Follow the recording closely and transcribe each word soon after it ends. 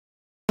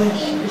My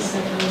name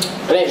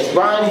is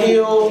Brian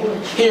Hill,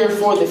 here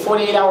for the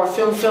 48-hour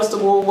film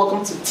festival.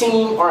 Welcome to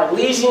Team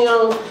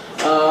Artlysium.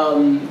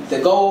 The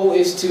goal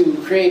is to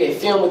create a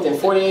film within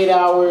 48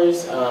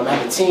 hours. I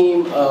have a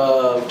team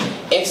of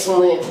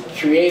excellent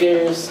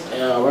creators.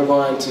 We're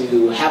going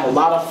to have a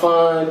lot of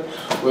fun.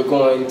 We're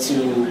going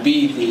to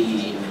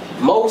be the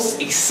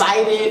most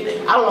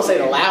excited, I don't want to say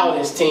the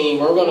loudest team.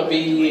 We're going to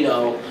be,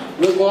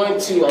 we're going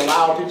to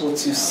allow people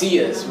to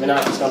see us. We're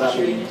not just going to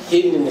be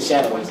hidden in the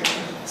shadows.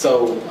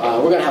 So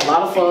we're going to have a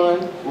lot of fun.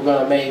 We're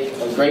going to make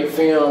a great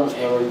film,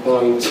 and we're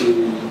going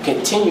to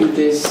continue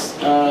this,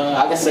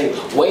 I can say,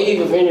 wave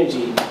of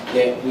energy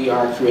that we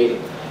are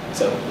creating.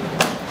 So.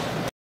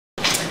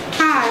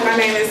 Hi, my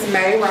name is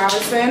May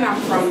Robinson. I'm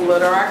from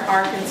Little Rock,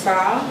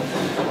 Arkansas.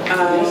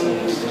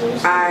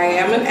 I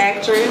am an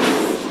actress.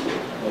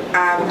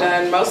 I've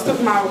done most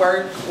of my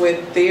work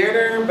with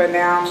theater, but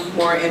now I'm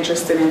more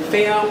interested in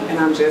film, and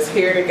I'm just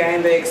here to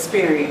gain the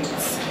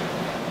experience.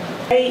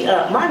 Hey,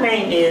 my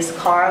name is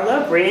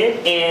Carla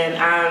Britt, and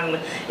I'm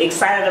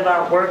excited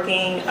about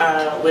working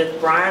with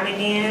Brian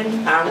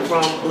again. I'm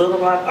from Little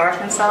Rock,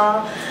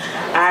 Arkansas.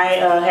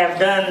 I have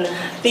done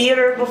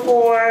theater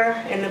before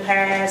in the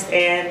past,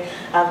 and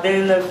I've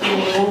been in a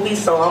few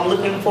movies, so I'm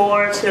looking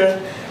forward to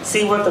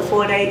see what the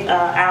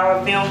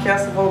 48-hour film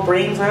festival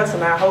brings us,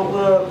 and I hope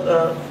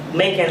we'll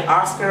make an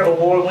Oscar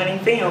award-winning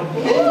film.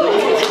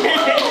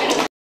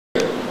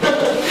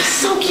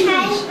 So cute.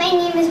 Hi, my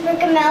name is Brooke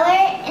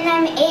Miller, and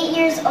I'm 8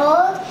 years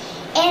old,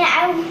 and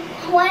I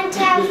want to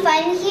have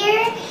fun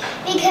here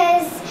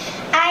because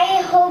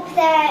I hope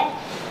that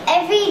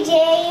every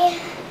day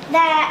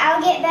that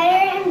I'll get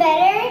better and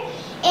better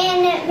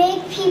and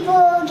make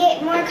people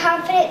get more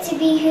confident to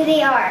be who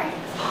they are.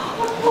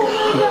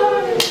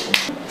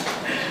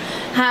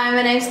 Hi,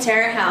 my name is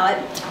Tara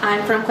Hallett.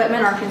 I'm from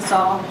Quitman,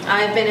 Arkansas.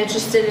 I've been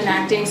interested in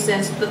acting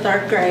since the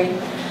 3rd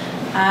grade.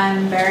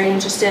 I'm very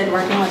interested in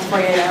working with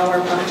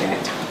 48-hour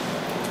project.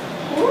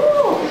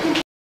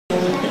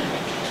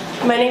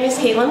 My name is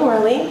Caitlin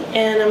Worley,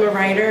 and I'm a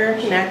writer,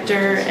 an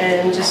actor,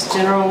 and just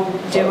general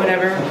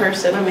do-whatever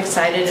person. I'm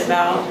excited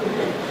about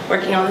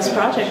working on this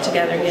project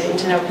together and getting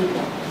to know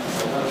people.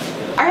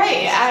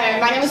 Alright,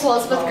 my name is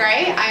Elizabeth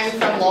Gray. I'm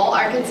from Lowell,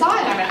 Arkansas,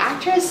 and I'm an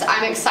actress.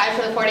 I'm excited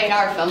for the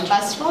 48-hour film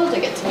festival to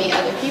get to meet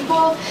other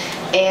people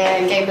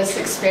and gain this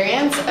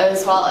experience,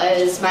 as well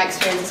as my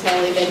experience has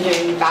mainly been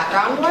doing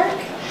background work.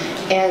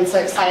 And so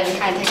excited to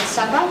kind of take a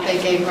step up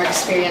and gain more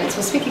experience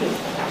with speaking.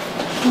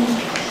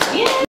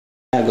 Yeah.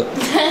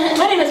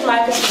 My name is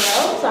Micah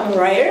Smells. I'm a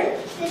writer,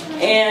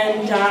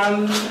 and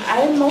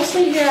I'm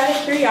mostly here out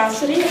of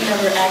curiosity. I've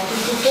never acted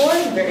before.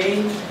 I'm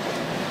very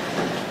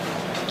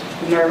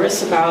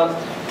nervous about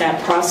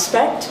that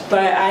prospect,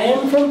 but I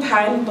am from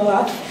Pine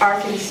Bluff,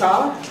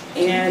 Arkansas,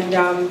 and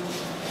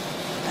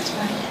that's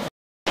right.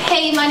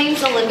 Hey, my name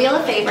is Olivia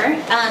LaFaver.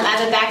 I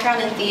have a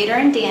background in theater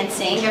and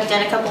dancing. I've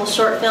done a couple of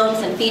short films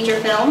and feature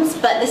films,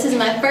 but this is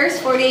my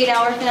first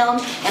 48-hour film,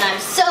 and I'm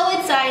so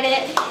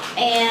excited,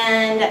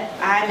 and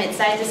I'm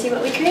excited to see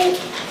what we create.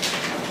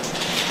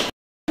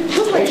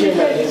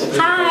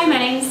 Hi, my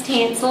name is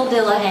Tansel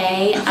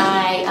Dillahay.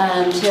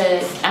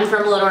 I'm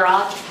from Little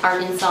Rock,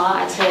 Arkansas.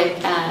 I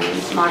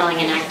took modeling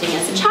and acting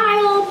as a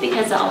child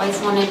because I always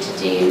wanted to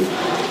do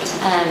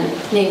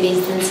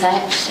movies and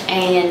such,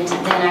 and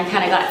then I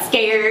kind of got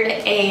scared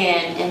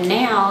and am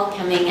now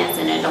coming as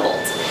an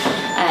adult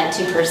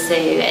to pursue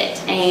it.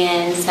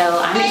 And so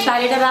I'm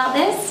excited about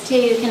this,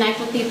 to connect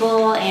with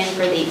people and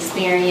for the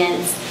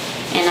experience.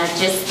 And I've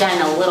just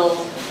done a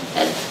little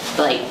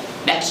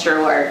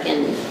extra work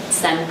in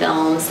some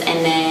films,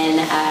 and then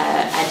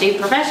I do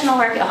professional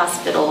work at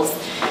hospitals,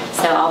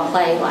 so I'll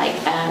play like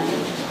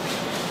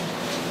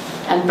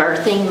a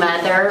birthing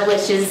mother,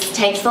 which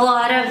takes a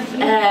lot of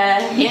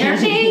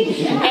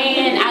energy,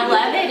 and I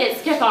love it.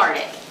 It's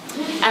cathartic,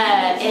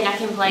 and I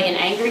can play an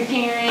angry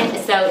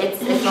parent, so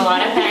it's a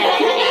lot of fun,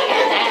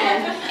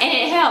 and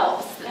it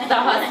helps the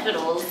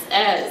hospitals.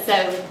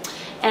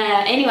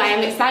 Anyway,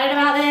 I'm excited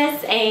about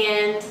this,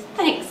 and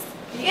thanks.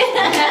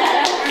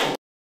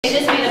 They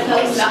just made a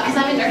post about, because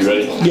I'm in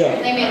nursing school. Yeah.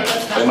 They made a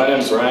post about. Hey, my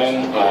name's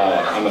Ryan.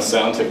 I'm a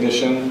sound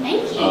technician.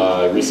 Thank you.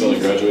 I recently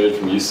graduated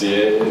from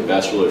UCA,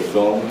 Bachelor of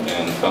Film,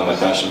 and found my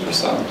passion for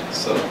sound.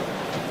 So.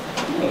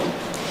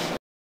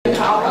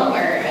 Problem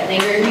or they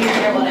were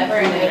here or whatever,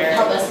 and it would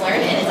help us learn,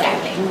 and it's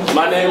acting.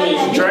 My name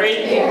is Dre.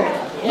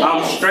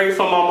 I'm straight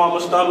from my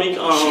mama's stomach.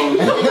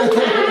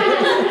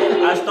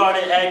 I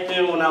started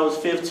acting when I was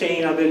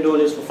 15. I've been doing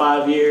this for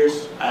 5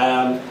 years.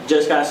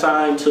 Just got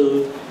signed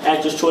to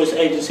Actors Choice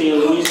Agency in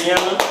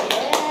Louisiana.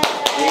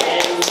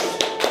 And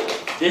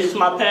this is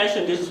my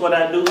passion. This is what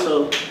I do.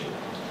 So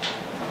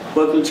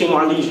welcome to Team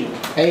Artlysium.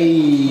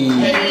 Hey.